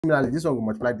Similarly, this one will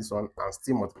multiply this one and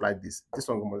still multiply this. This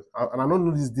one will multiply, and I don't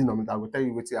know this denominator. I will tell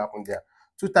you what happened there.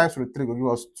 2 times root 3 will give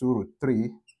us 2 root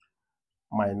 3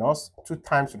 minus 2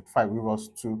 times root 5 will give us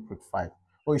 2 root 5.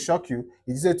 Oh, it shock you.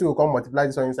 If you say 2 will come multiply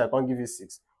this one inside, I can't give you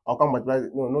 6. I'll come multiply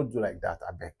it. No, no do like that,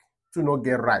 I beg. 2 no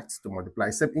get right to multiply,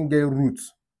 except in get root.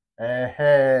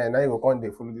 Now you will come they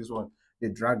follow this one, the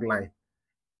drag line.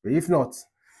 But if not,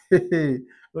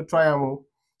 go try them.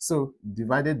 So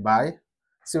divided by,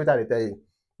 see what I tell you.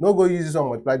 No go use this one,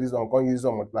 multiply this one, can't use this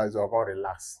one, multiply this one, can't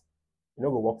relax. You know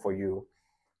go work for you.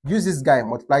 Use this guy,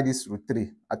 multiply this root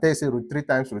 3. I tell you, say root 3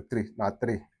 times root 3, now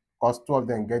 3. Because 2 of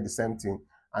them get the same thing,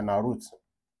 and now root.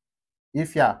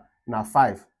 If yeah, now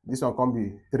 5, this one can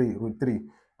be 3, root 3,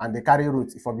 and they carry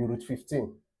root, it will be root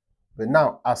 15. But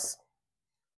now, as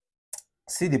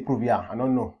see the proof here, I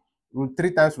don't know. Root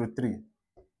 3 times root 3.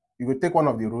 You will take one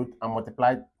of the root and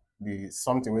multiply the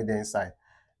something with the inside.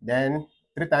 Then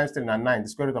 3 times 3 now 9. The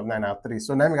square root of 9 now 3.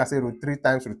 So now we can say root 3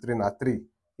 times root 3 now 3.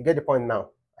 You get the point now.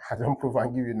 I don't prove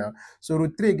and give you now. So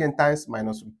root 3 again times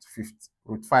minus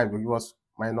root 5 will give us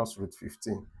minus root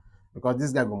 15. Because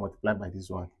this guy will multiply by this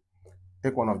one.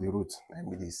 Take one of the roots, and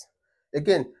be this.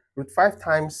 Again, root 5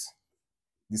 times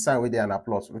the sign with the and a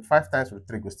plus. Root 5 times root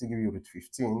 3 will still give you root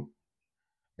 15.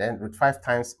 Then root 5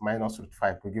 times minus root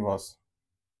 5 will give us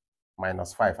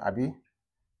minus 5, Abi,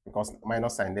 because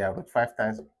minus sign there. Root 5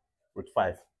 times root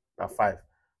 5, now 5.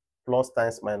 Plus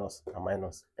times minus, and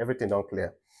minus. Everything don't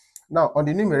clear. Now, on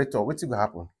the numerator, what's going to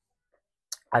happen?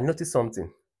 I noticed something.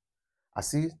 I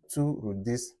see 2 root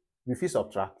this. We fit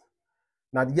subtract.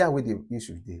 Now, the year with the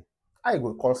issue there, I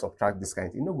go come subtract this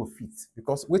kind. It no go fit.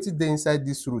 Because what is there inside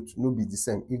this root no be the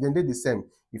same. If they the same,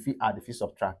 if you add, if you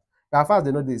subtract. But as far as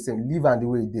they know the same, leave and the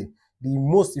way they. The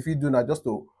most if you do now just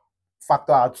to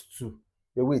factor out 2.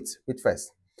 But wait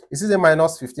first. You see the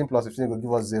minus 15 plus 15 will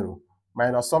give us 0.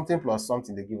 Minus something plus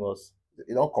something they give us.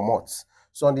 It all come out.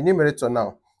 So on the numerator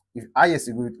now, if highest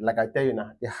you good, like I tell you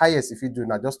now, the highest if you do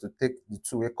now just to take the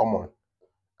 2 way common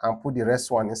and put the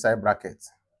rest one inside bracket.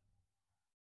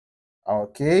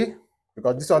 Okay,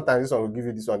 because this one times this one will give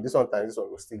you this one times this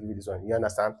one will still give you this one. You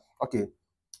understand? Okay,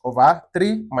 over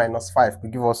 3 minus 5 will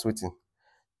give us waiting.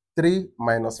 3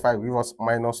 minus 5 will give us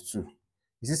minus 2.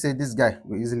 You see, say this guy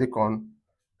will easily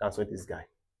cancel this guy.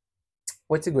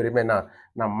 What you go remember now?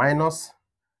 Now minus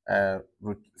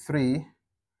root 3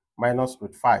 minus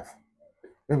root 5.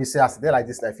 Maybe say as they like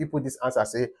this now, if you put this answer,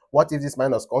 say, what if this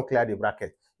minus can't clear the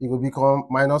bracket? It will become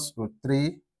minus root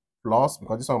 3 plus,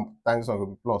 because this one times this one will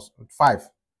be plus root 5.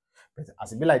 But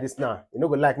as it be like this now, you know,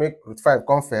 go like make root 5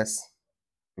 come first,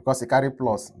 because it carry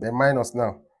plus, then minus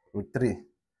now, root 3.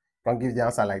 Can't give the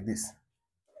answer like this.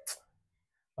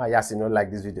 Ah, yes, you know, like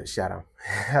this video, share them.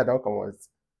 I don't come on.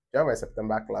 Join my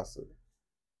September class. So.